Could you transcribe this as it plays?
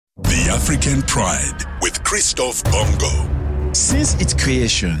The African Pride with Christophe Bongo. Since its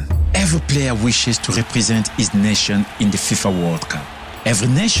creation, every player wishes to represent his nation in the FIFA World Cup. Every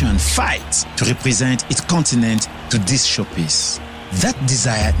nation fights to represent its continent to this showpiece. That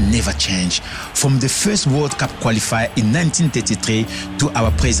desire never changed from the first World Cup qualifier in 1933 to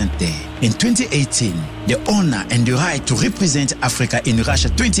our present day. In 2018, the honor and the right to represent Africa in Russia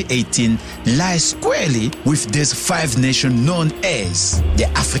 2018 lies squarely with these 5 nations known as the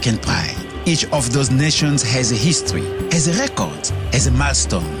African Pride. Each of those nations has a history, has a record, has a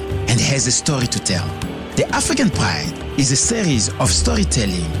milestone, and has a story to tell. The African Pride is a series of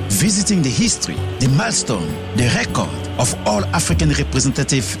storytelling visiting the history, the milestone, the record of all African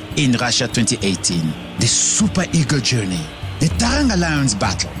representatives in Russia 2018, the Super Eagle journey, the Taranga Lions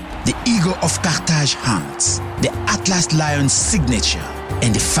battle, the Eagle of Carthage hunts, the Atlas Lions signature,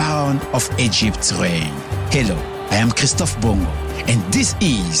 and the Pharaohs of Egypt's reign. Hello, I am Christophe Bongo, and this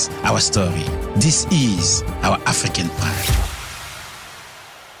is our story. This is our African Pride.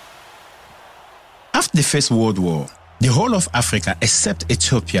 After the First World War, the whole of Africa except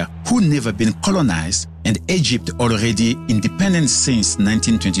Ethiopia, who never been colonized, and Egypt, already independent since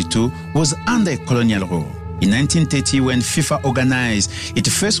 1922, was under colonial rule. In 1930, when FIFA organized its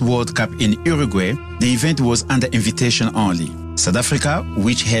first World Cup in Uruguay, the event was under invitation only. South Africa,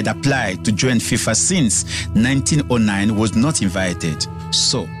 which had applied to join FIFA since 1909, was not invited.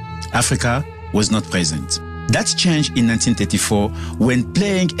 So, Africa was not present. That changed in 1934 when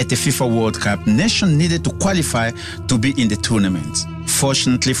playing at the FIFA World Cup, nations needed to qualify to be in the tournament.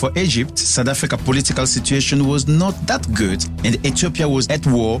 Fortunately for Egypt, South Africa's political situation was not that good and Ethiopia was at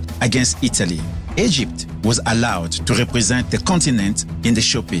war against Italy. Egypt was allowed to represent the continent in the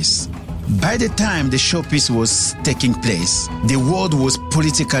showpiece. By the time the showpiece was taking place, the world was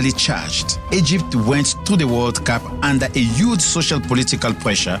politically charged. Egypt went to the World Cup under a huge social political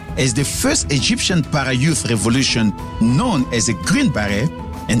pressure as the first Egyptian para-youth revolution, known as the Green Beret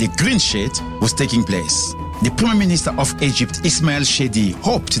and the Green Shirt, was taking place. The Prime Minister of Egypt, Ismail Shedi,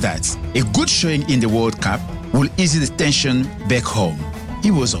 hoped that a good showing in the World Cup will ease the tension back home.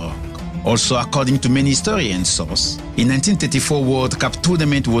 He was wrong. Also, according to many historians' sources, in 1934 World Cup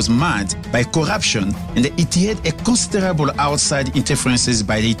tournament was marred by corruption and it had a considerable outside interferences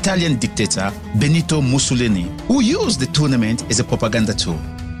by the Italian dictator Benito Mussolini, who used the tournament as a propaganda tool.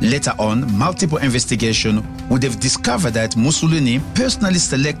 Later on, multiple investigations would have discovered that Mussolini personally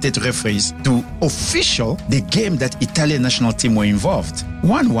selected referees to official the game that Italian national team were involved.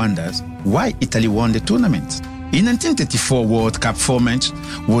 One wonders why Italy won the tournament. In 1934 World Cup format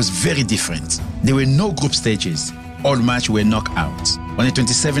was very different. There were no group stages. All matches were knockouts. On the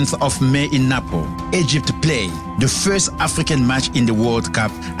 27th of May in Naples, Egypt played the first African match in the World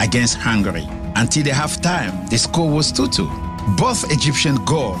Cup against Hungary. Until the halftime, the score was 2-2. Both Egyptian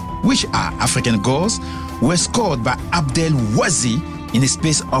goals, which are African goals, were scored by Abdel Wazi in a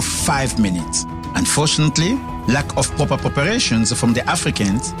space of 5 minutes. Unfortunately, lack of proper preparations from the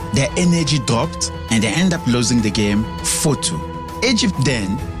Africans, their energy dropped and they end up losing the game 4-2. Egypt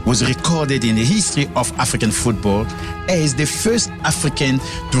then was recorded in the history of African football as the first African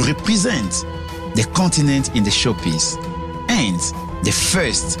to represent the continent in the showpiece and the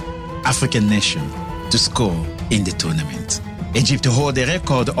first African nation to score in the tournament. Egypt holds the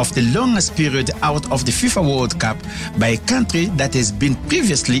record of the longest period out of the FIFA World Cup by a country that has been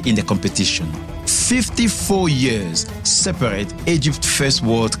previously in the competition. 54 years separate Egypt's first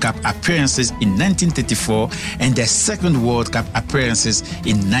World Cup appearances in 1934 and their second World Cup appearances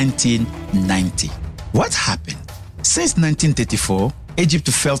in 1990. What happened? Since 1934, Egypt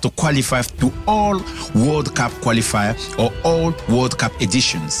failed to qualify to all World Cup qualifier or all World Cup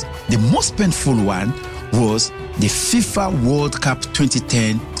editions. The most painful one was the FIFA World Cup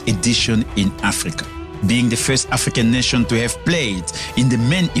 2010 edition in Africa. Being the first African nation to have played in the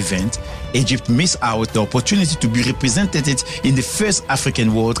main event, Egypt missed out the opportunity to be represented in the first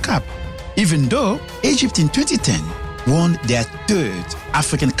African World Cup. Even though Egypt in 2010 won their third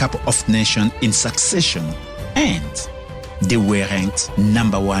African Cup of Nations in succession and they were ranked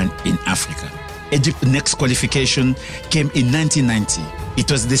number 1 in Africa. Egypt's next qualification came in 1990. It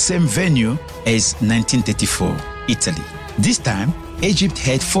was the same venue as 1934, Italy. This time, Egypt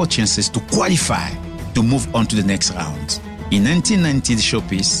had 4 chances to qualify to move on to the next round. In 1990, the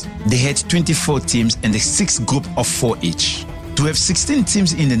showpiece, they had 24 teams and a 6 group of 4 each. To have 16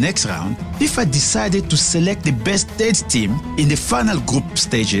 teams in the next round, FIFA decided to select the best 3rd team in the final group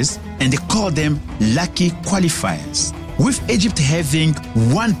stages and they called them lucky qualifiers. With Egypt having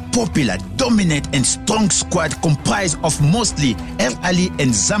one popular, dominant and strong squad comprised of mostly El Ali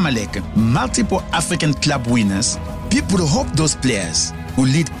and Zamalek, multiple African club winners, People hoped those players would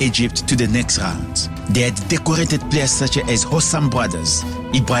lead Egypt to the next round. They had decorated players such as Hossam brothers,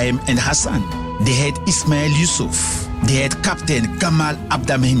 Ibrahim and Hassan. They had Ismail Yusuf. They had Captain Gamal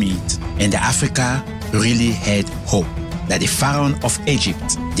Abdelhamid. And Africa really had hope that the Pharaohs of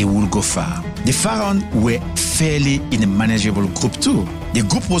Egypt, they would go far. The Pharaohs were fairly in a manageable group too. The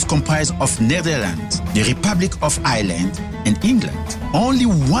group was comprised of Netherlands, the Republic of Ireland, and England. Only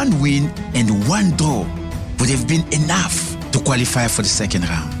one win and one draw would have been enough to qualify for the second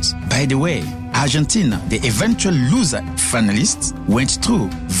round. By the way, Argentina, the eventual loser finalists, went through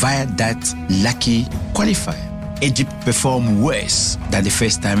via that lucky qualifier. Egypt performed worse than the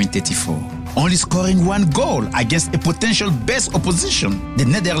first time in 34, only scoring one goal against a potential best opposition, the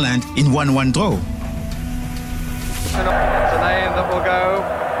Netherlands, in 1-1 draw. It's a name that will go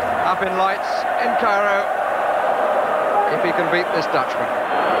up in lights in Cairo if he can beat this Dutchman.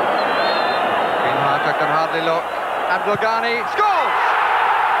 Greenharker can hardly look. Abdelghani scores!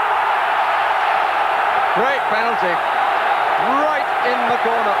 Great penalty, right in the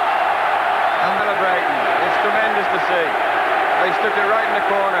corner. And celebrating, it's tremendous to see. They stuck it right in the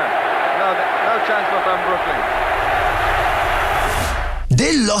corner. No chance for Van Brooklyn.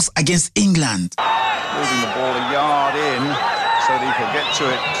 They lost against England. Moving the ball a yard in so that he could get to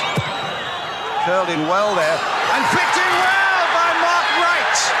it. Curled in well there and flicked in well by Mark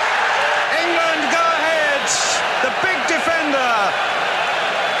Wright. England go ahead. The big defender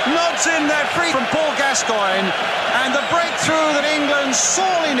nods in there free from Paul Gascoigne, and the breakthrough that England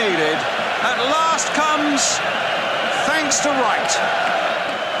sorely needed at last comes thanks to Wright.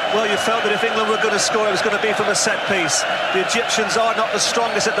 Well, you felt that if England were going to score, it was going to be from a set piece. The Egyptians are not the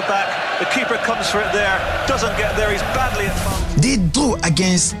strongest at the back. The keeper comes for it there, doesn't get there, he's badly at fault. They drew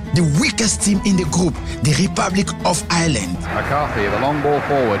against the weakest team in the group, the Republic of Ireland. McCarthy, the long ball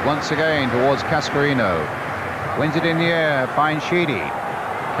forward, once again towards Cascarino. Wins it in the air, finds Sheedy.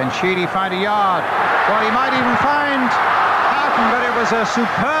 Can Sheedy find a yard? Well, he might even find Houghton, but it was a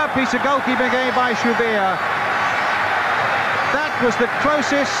superb piece of goalkeeping game by Shubir. That was the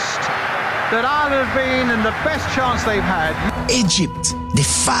closest that Ireland have been and the best chance they've had. Egypt, the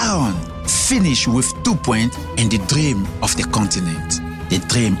Pharaohs, finished with 2 points, and the dream of the continent, the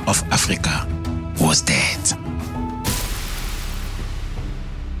dream of Africa, was dead.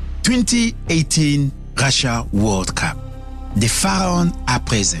 2018 Russia World Cup. The Pharaohs are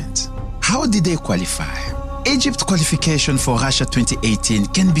present. How did they qualify? Egypt's qualification for Russia 2018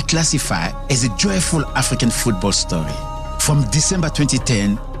 can be classified as a joyful African football story. From December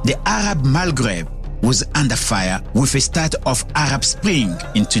 2010, the Arab Maghreb was under fire with a start of Arab Spring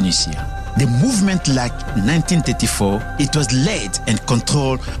in Tunisia. The movement, like 1934, it was led and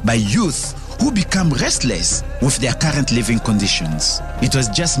controlled by youth who become restless with their current living conditions. It was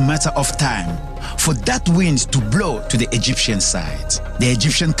just a matter of time for that wind to blow to the Egyptian side. The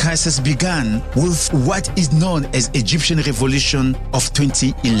Egyptian crisis began with what is known as Egyptian Revolution of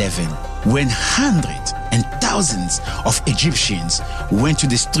 2011, when hundreds and thousands of Egyptians went to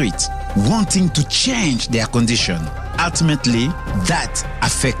the street wanting to change their condition. Ultimately, that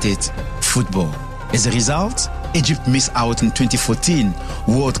affected football. As a result, Egypt missed out in 2014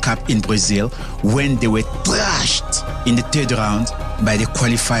 World Cup in Brazil when they were thrashed in the third round by the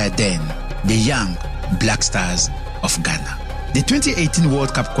qualifier then, the young Black Stars of Ghana. The 2018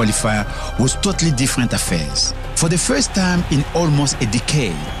 World Cup qualifier was totally different affairs. For the first time in almost a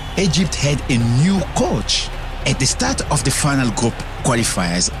decade, Egypt had a new coach. At the start of the final group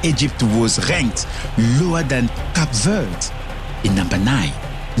qualifiers, Egypt was ranked lower than Cape Verde in number 9.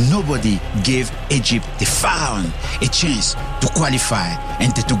 Nobody gave Egypt, the Pharaohs, a chance to qualify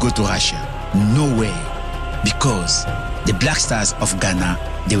and to go to Russia. No way. Because the Black Stars of Ghana,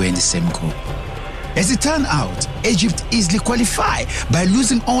 they were in the same group. As it turned out, Egypt easily qualified by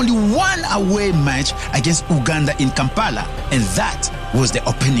losing only one away match against Uganda in Kampala, and that was the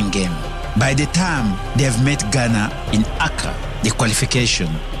opening game. By the time they have met Ghana in Accra, the qualification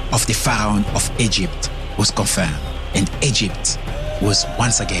of the Pharaohs of Egypt was confirmed, and Egypt was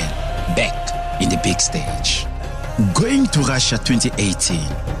once again back in the big stage. Going to Russia 2018,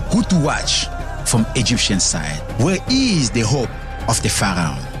 who to watch from Egyptian side? Where is the hope of the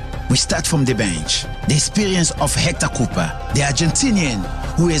Pharaohs? We start from the bench. The experience of Hector Cooper, the Argentinian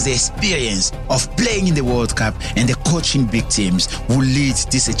who has the experience of playing in the World Cup and the coaching big teams, will lead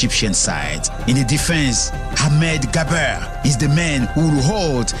this Egyptian side. In the defense, Ahmed Gaber is the man who will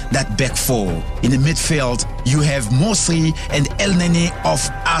hold that back four. In the midfield, you have Mosri and El Nene of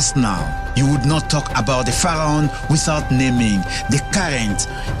Arsenal. You would not talk about the Pharaohs without naming the current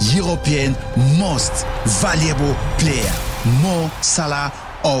European most valuable player, Mo Salah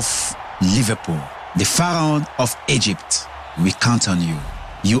of Liverpool. the Pharaoh of Egypt, we count on you.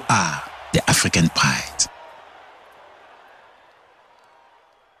 You are the African pride.